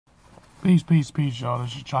Peace, peace, peace, y'all.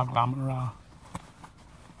 This is Chocolate Amun Ra.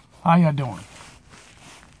 How y'all doing?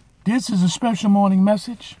 This is a special morning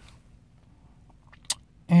message.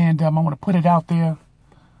 And I want to put it out there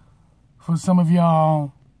for some of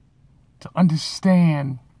y'all to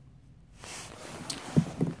understand.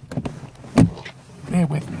 Bear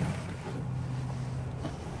with me.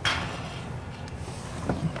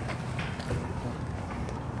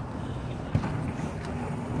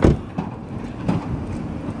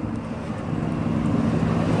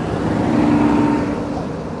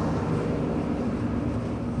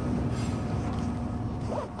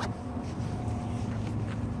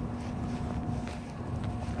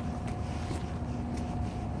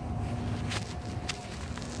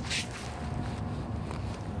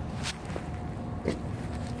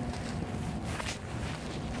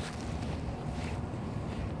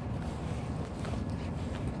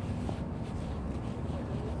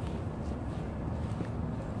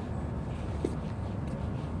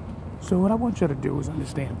 So what I want you to do is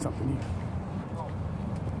understand something here.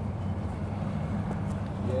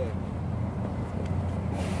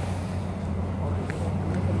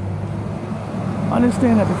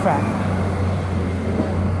 Understand that the fact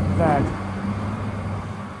that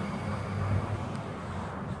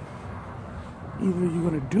either you're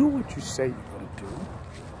going to do what you say you're going to do,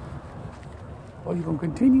 or you're going to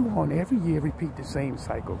continue on every year, repeat the same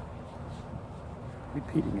cycle,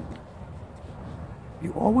 repeating it.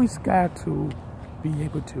 You always got to be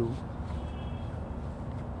able to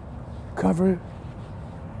cover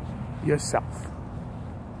yourself.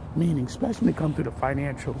 Meaning, especially when it comes to the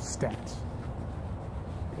financial stats.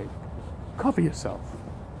 Okay? Cover yourself.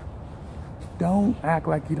 Don't act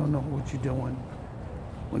like you don't know what you're doing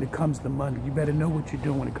when it comes to money. You better know what you're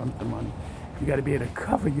doing when it comes to money. You got to be able to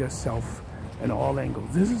cover yourself in all angles.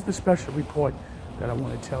 This is the special report that I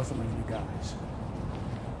want to tell some of you guys.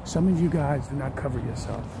 Some of you guys do not cover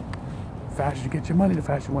yourself. The faster you get your money, the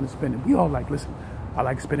faster you want to spend it. We all listen, I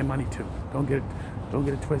like spending money too. Don't get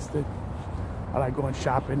it twisted. I like going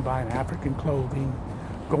shopping, buying African clothing,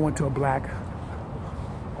 going to a black-owned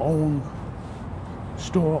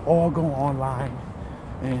store, or go online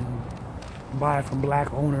and buy from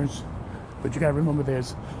black owners. But you got to remember,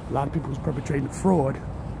 there's a lot of people who's perpetrating fraud.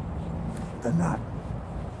 They're not.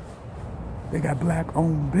 They got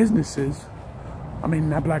black-owned businesses. I mean,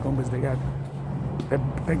 not black-owned business.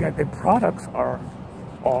 They got their products are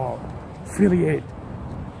affiliated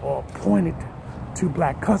or pointed to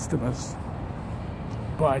black customers,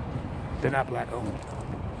 but they're not black-owned.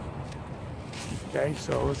 Okay,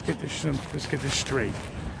 so let's get this straight.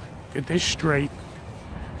 Get this straight.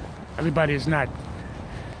 Everybody is not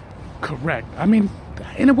correct. I mean,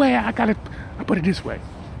 in a way, I put it this way.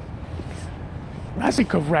 When I say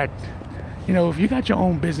correct, you know, if you got your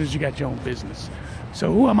own business, you got your own business.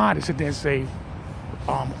 So who am I to sit there and say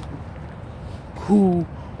who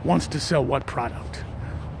wants to sell what product?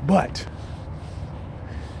 But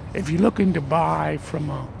if you're looking to buy from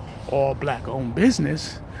an all black owned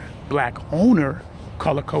business, black owner,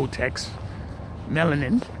 color code text,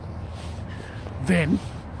 melanin, then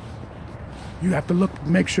you have to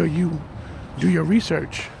make sure you do your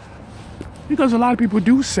research, because a lot of people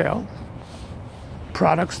do sell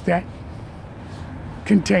products that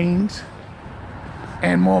contains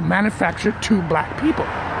and more manufactured to black people.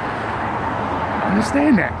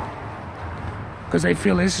 Understand that, because they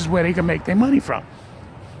feel this is where they can make their money from.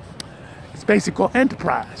 It's basically called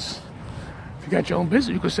enterprise. If you got your own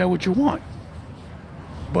business, you can sell what you want.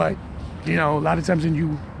 But you know, a lot of times when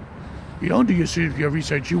you don't do your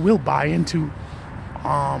research, you will buy into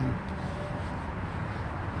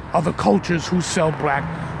other cultures who sell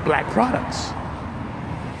black products.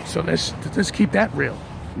 So let's keep that real.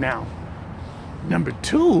 Now, number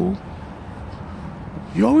two,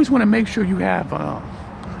 you always want to make sure you have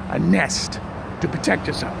a nest to protect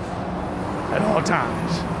yourself at all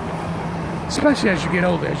times, especially as you get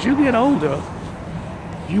older. As you get older,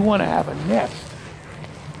 you want to have a nest.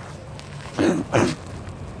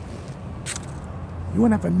 You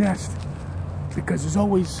want to have a nest because there's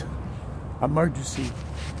always emergency.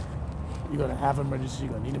 You're going to have emergency,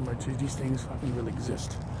 you're going to need emergency. These things fucking really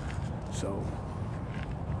exist. So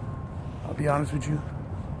I'll be honest with you.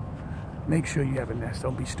 Make sure you have a nest.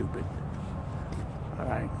 Don't be stupid. All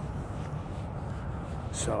right?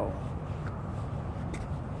 So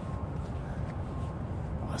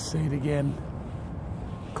I'll say it again.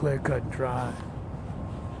 Clear, cut, and dry.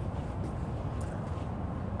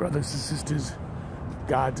 Brothers and sisters,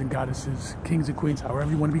 gods and goddesses, kings and queens, however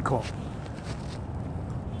you want to be called.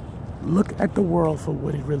 Look at the world for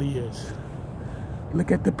what it really is.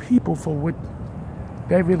 Look at the people for what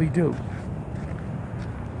they really do.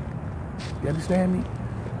 You understand me?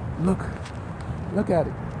 Look at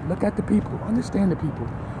it. Look at the people. Understand the people.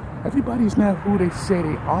 Everybody's not who they say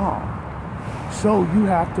they are. So you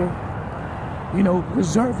have to,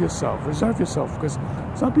 reserve yourself. Reserve yourself. Because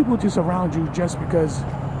some people just around you just because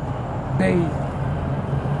they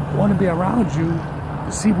want to be around you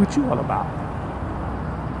to see what you're all about.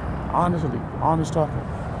 Honestly, honest talking.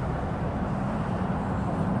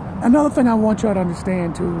 Another thing I want y'all to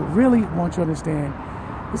understand too, really want you to understand,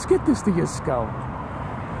 is get this to your skull.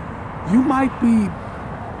 You might be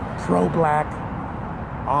pro-black,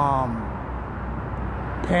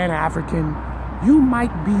 Pan-African. You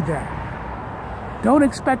might be that. Don't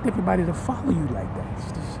expect everybody to follow you like that.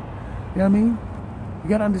 It's just, you know what I mean? You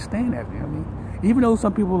gotta understand that, you know what I mean? Even though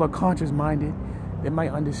some people are conscious-minded, they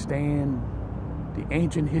might understand the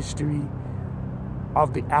ancient history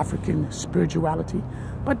of the African spirituality,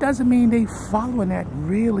 but doesn't mean they following that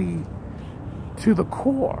really to the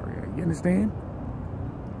core. You understand?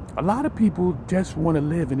 A lot of people just want to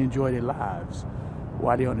live and enjoy their lives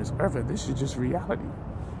while they're on this earth, and this is just reality.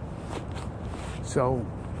 So,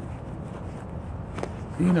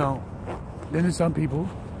 then there's some people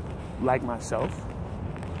like myself.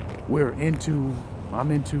 I'm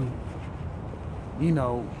into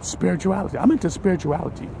spirituality. I'm into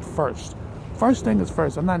spirituality first. First thing is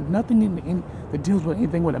first. I'm not nothing that deals with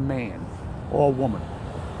anything with a man or a woman.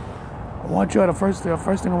 I want you to first thing I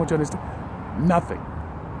want you to understand, nothing.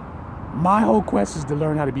 My whole quest is to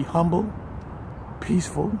learn how to be humble,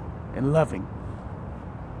 peaceful, and loving.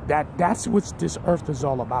 That's what this earth is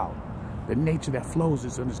all about. The nature that flows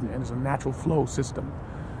is a natural flow system.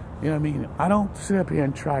 You know what I mean? I don't sit up here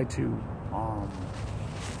and try to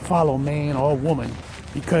follow man or woman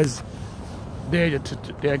because they're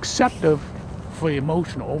acceptive for over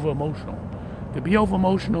emotional. To be over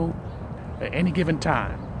emotional at any given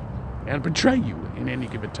time and betray you in any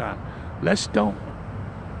given time. Let's don't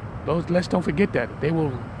forget that. They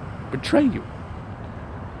will betray you.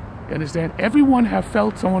 You understand? Everyone have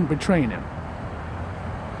felt someone betraying them.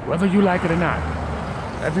 Whether you like it or not.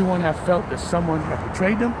 Everyone have felt that someone have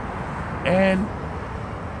betrayed them. And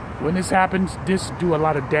when this happens, this do a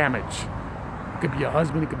lot of damage. It could be your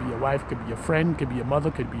husband, it could be your wife, it could be your friend, it could be your mother,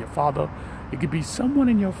 it could be your father. It could be someone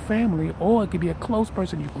in your family, or it could be a close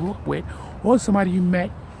person you grew up with, or somebody you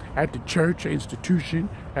met at the church or institution,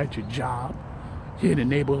 at your job, here in the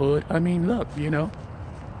neighborhood. I mean, look,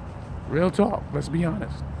 real talk, let's be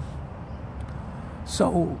honest.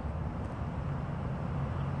 So,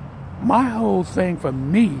 my whole thing for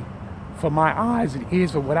me, for my eyes and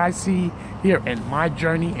ears, for what I see here in my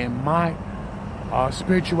journey and my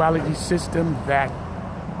spirituality system that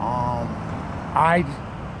I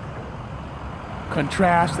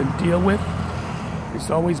contrast and deal with, is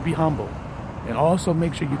always be humble. And also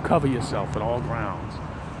make sure you cover yourself at all grounds.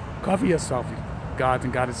 Cover yourself, gods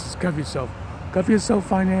and goddesses. Cover yourself. Cover yourself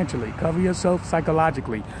financially. Cover yourself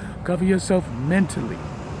psychologically. Cover yourself mentally.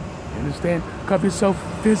 You understand? Cover yourself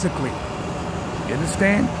physically. You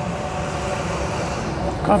understand?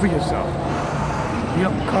 Cover yourself. You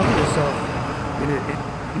don't cover yourself.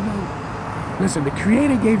 Listen, the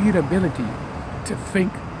Creator gave you the ability to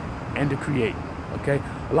think and to create. Okay?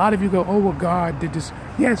 A lot of you go, oh, well, God did this.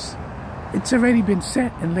 Yes, it's already been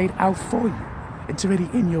set and laid out for you. It's already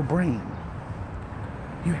in your brain.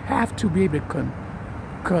 You have to be able to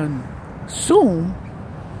consume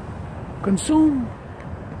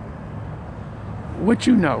what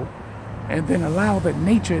you know, and then allow the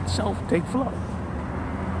nature itself to take flow.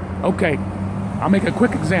 Okay, I'll make a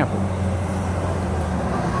quick example.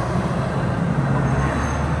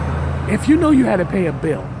 If you know you had to pay a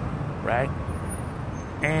bill, right?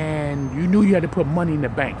 And you knew you had to put money in the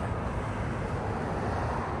bank,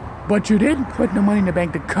 but you didn't put the money in the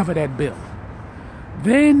bank to cover that bill.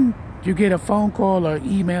 Then you get a phone call or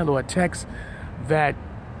email or a text that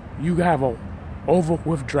you have a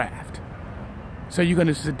overdraft. So you're going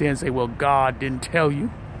to sit there and say, well, God didn't tell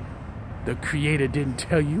you. The Creator didn't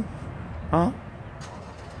tell you. Huh?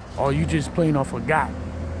 Or you just plain or forgot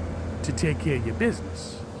to take care of your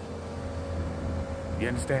business. You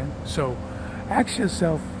understand? So ask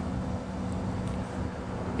yourself,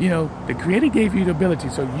 the Creator gave you the ability.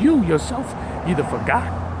 So you yourself either forgot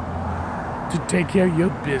to take care of your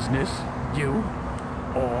business,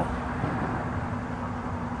 or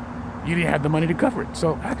you didn't have the money to cover it.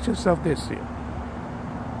 So ask yourself this here.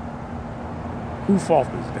 Whose fault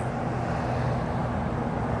is that?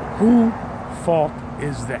 Whose fault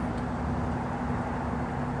is that?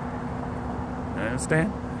 You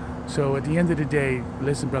understand? So at the end of the day,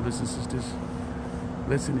 listen, brothers and sisters,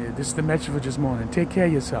 listen here. This is the message for this morning. Take care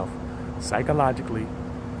of yourself, psychologically,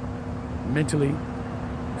 mentally,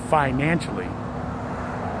 financially.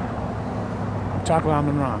 Chocolate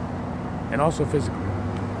Amun Ra. And also physically.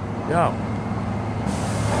 Yo.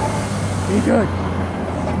 Be good.